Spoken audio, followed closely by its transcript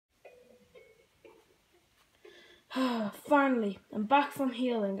Finally, I'm back from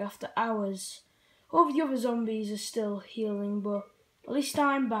healing after hours. All the other zombies are still healing, but at least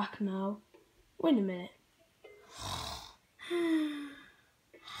I'm back now. Wait a minute.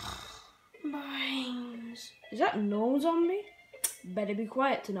 Brains. Is that a normal zombie? Better be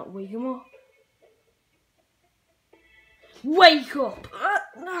quiet to not wake him up. Wake up!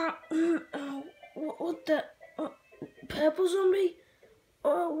 What the? Purple zombie?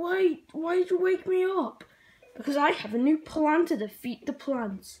 Why'd you wake me up? Because I have a new plan to defeat the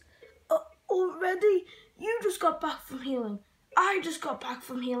plants. Already? You just got back from healing. I just got back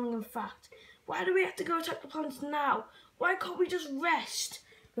from healing, in fact. Why do we have to go attack the plants now? Why can't we just rest?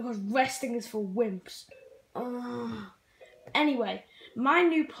 Because resting is for wimps. Anyway, my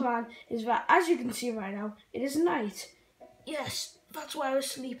new plan is that, as you can see right now, it is night. Yes, that's why I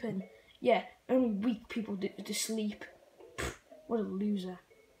was sleeping. Yeah, only weak people do sleep. Pfft, what a loser.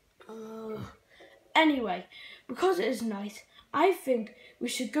 Anyway, because it is night, I think we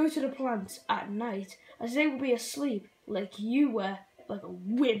should go to the plants at night, as they will be asleep, like you were, like a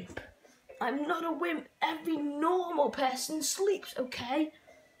wimp. I'm not a wimp. Every normal person sleeps, okay?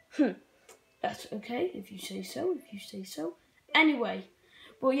 That's okay, if you say so, Anyway,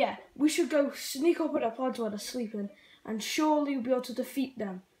 well, yeah, we should go sneak up at the plants while they're sleeping, and surely we'll be able to defeat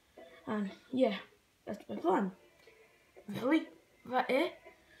them. And, yeah, that's my plan. Really? Is that it?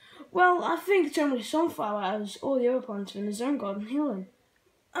 Well, I think it's only sunflower, as all the other plants are in the zone garden healing.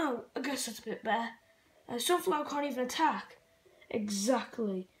 Oh, I guess that's a bit better. Sunflower can't even attack.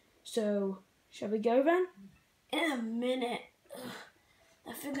 Exactly. So, shall we go then? In a minute.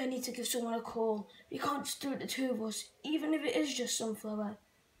 I think I need to give someone a call. We can't just do it, the two of us, even if it is just Sunflower.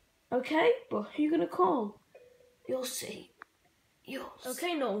 Okay, but who are you going to call? You'll see.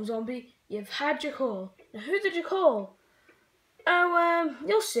 Okay, normal zombie, you've had your call. Now, who did you call? Oh,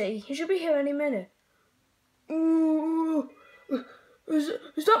 you'll see. He should be here any minute. Is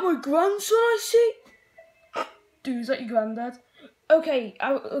that my grandson I see? Dude, is that your granddad? Okay,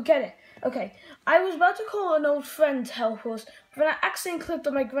 I'll get it. Okay, I was about to call an old friend to help us, but then I accidentally clicked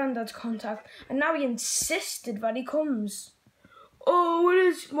on my granddad's contact, and now he insisted that he comes. Oh, it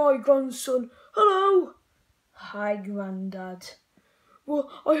is my grandson. Hello. Hi, Granddad.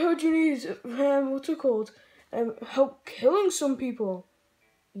 Well, I heard you need, what's it called? Help killing some people.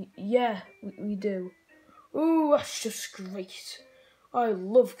 Yeah, we do. Oh, that's just great. I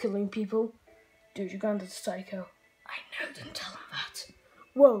love killing people. Dude, your granddad's psycho. I know, don't tell him that.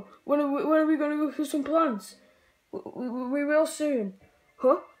 Whoa, when are we going to go kill some plants? We will soon.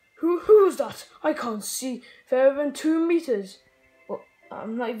 Huh? Who was that? I can't see further than 2 meters. Well,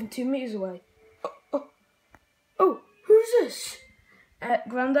 I'm not even 2 meters away. Oh, who's this?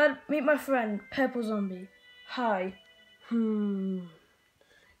 Granddad, meet my friend, Purple Zombie. Hi. You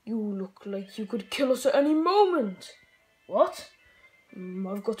look like you could kill us at any moment. What?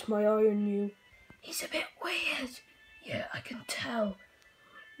 I've got my eye on you. He's a bit weird. Yeah, I can tell.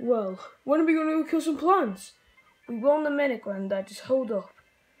 Well, when are we going to go kill some plants? We will in a minute, Granddad. Just hold up.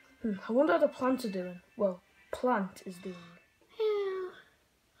 I wonder how the plants are doing. Well, plant is doing.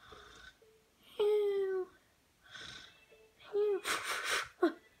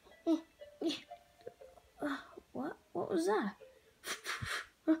 What was that?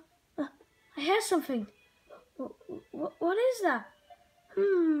 I hear something. What is that?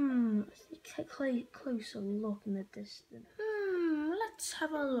 Let's take a closer look in the distance. Let's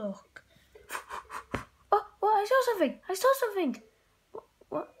have a look. Oh, I saw something.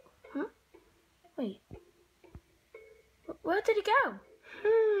 What? Huh? Wait. Where did it go?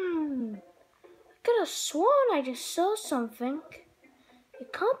 I could have sworn I just saw something.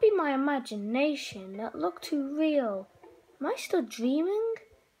 It can't be my imagination. That looked too real. Am I still dreaming?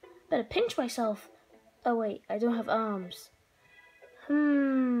 Better pinch myself. Oh wait, I don't have arms.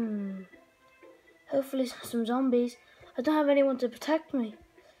 Hopefully it's not some zombies. I don't have anyone to protect me.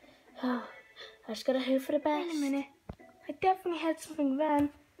 I just gotta hope for the best. Wait a minute. I definitely had something then.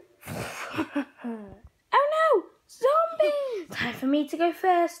 Oh no! Zombie! Time for me to go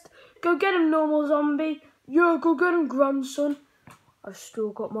first. Go get him, normal zombie. Yeah, go get him, grandson. I've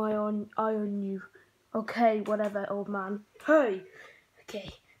still got my eye on you. Okay, whatever, old man. Hey! Okay,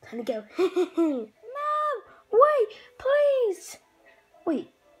 time to go. No! Wait, please!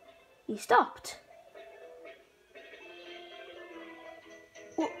 Wait, he stopped.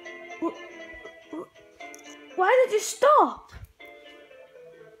 Why did you stop?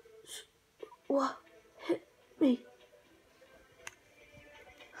 What hit me?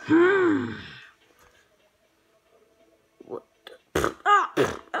 What the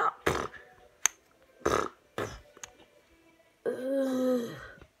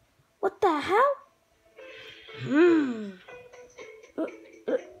what the hell?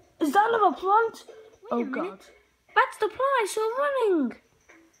 plant? Oh God. That's the plant I saw running.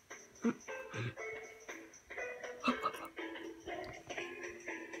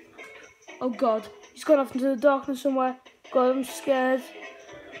 Oh God, he's gone off into the darkness somewhere. God, I'm scared.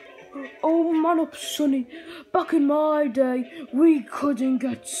 Oh man up, Sonny. Back in my day, we couldn't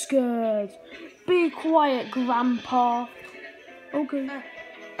get scared. Be quiet, Grandpa. Okay.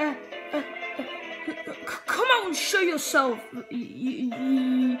 Come out and show yourself,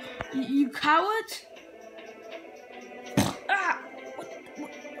 you coward. Ah!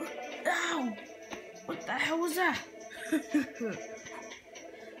 Ow! What the hell was that?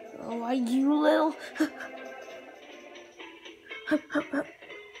 Oh, are you little?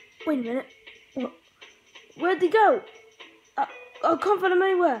 Wait a minute. Where'd he go? I can't find him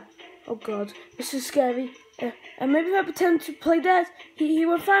anywhere. Oh God, this is scary. And maybe if I pretend to play dead, he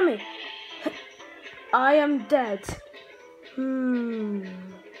won't find me. I am dead.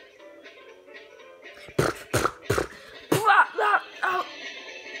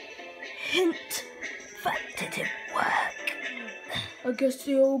 Hint. That didn't work. I guess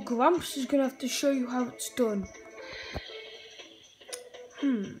the old Gramps is gonna have to show you how it's done.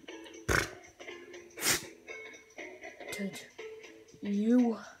 Did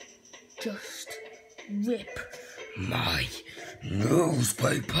you just rip my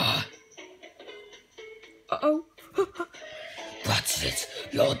newspaper? Uh-oh. That's it.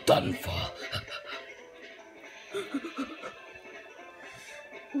 You're done for.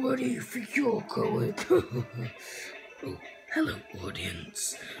 Where do you think you're going? Oh, hello,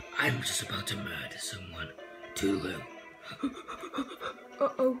 audience. I'm just about to murder someone. Tulu.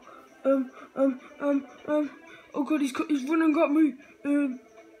 Uh-oh. Oh God, he's running at me.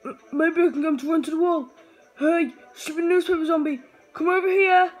 Maybe I can get him to run to the wall. Hey, stupid newspaper zombie, come over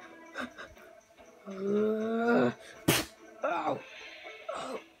here. Ow.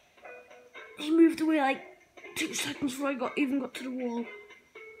 Oh. He moved away like 2 seconds before I even got to the wall.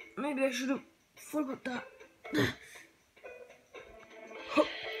 Maybe I should have thought about that.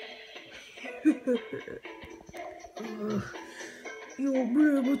 You won't be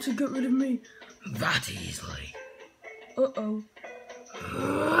able to get rid of me. That easily. Uh-oh.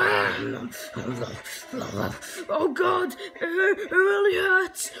 Oh God, it really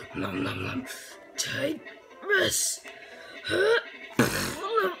hurts. Nom nom nom. Take this.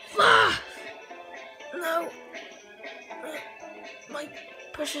 No. My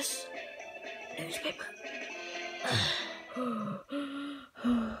precious newspaper.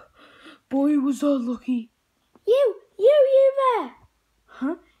 Boy, was that lucky. You there.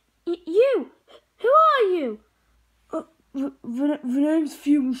 Huh? You? Who are you? The name's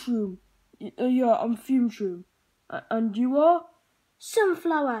Fume Shroom. Yeah, I'm Fume Shroom. And you are?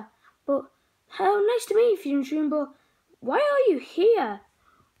 Sunflower. But how nice to meet you, Fume Shroom, but why are you here?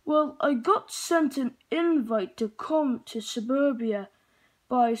 Well, I got sent an invite to come to Suburbia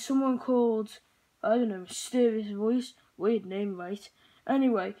by someone called, I don't know, Mysterious Voice. Weird name, right?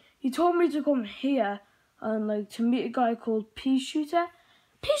 Anyway, he told me to come here and to meet a guy called Pea Shooter.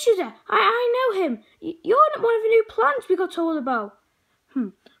 Pea Shooter, I know him. You're one of the new plants we got told about.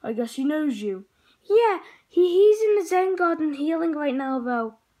 I guess he knows you. Yeah, he's in the Zen Garden healing right now,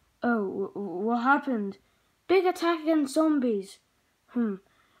 though. Oh, what happened? Big attack against zombies.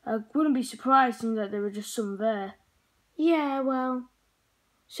 I wouldn't be surprised seeing that there were just some there. Yeah, well.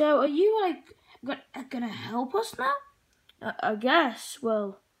 So are you, gonna help us now? I guess,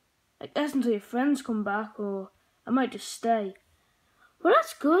 well, I guess until your friends come back, or I might just stay. Well,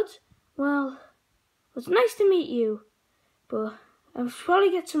 that's good. Well, it was nice to meet you, but I should probably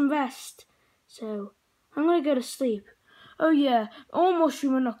get some rest, so I'm gonna go to sleep. Oh yeah, all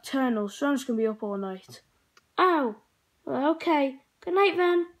mushroom are nocturnal, so I'm just gonna be up all night. Oh, well, okay. Good night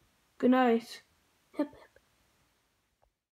then. Good night. Yep.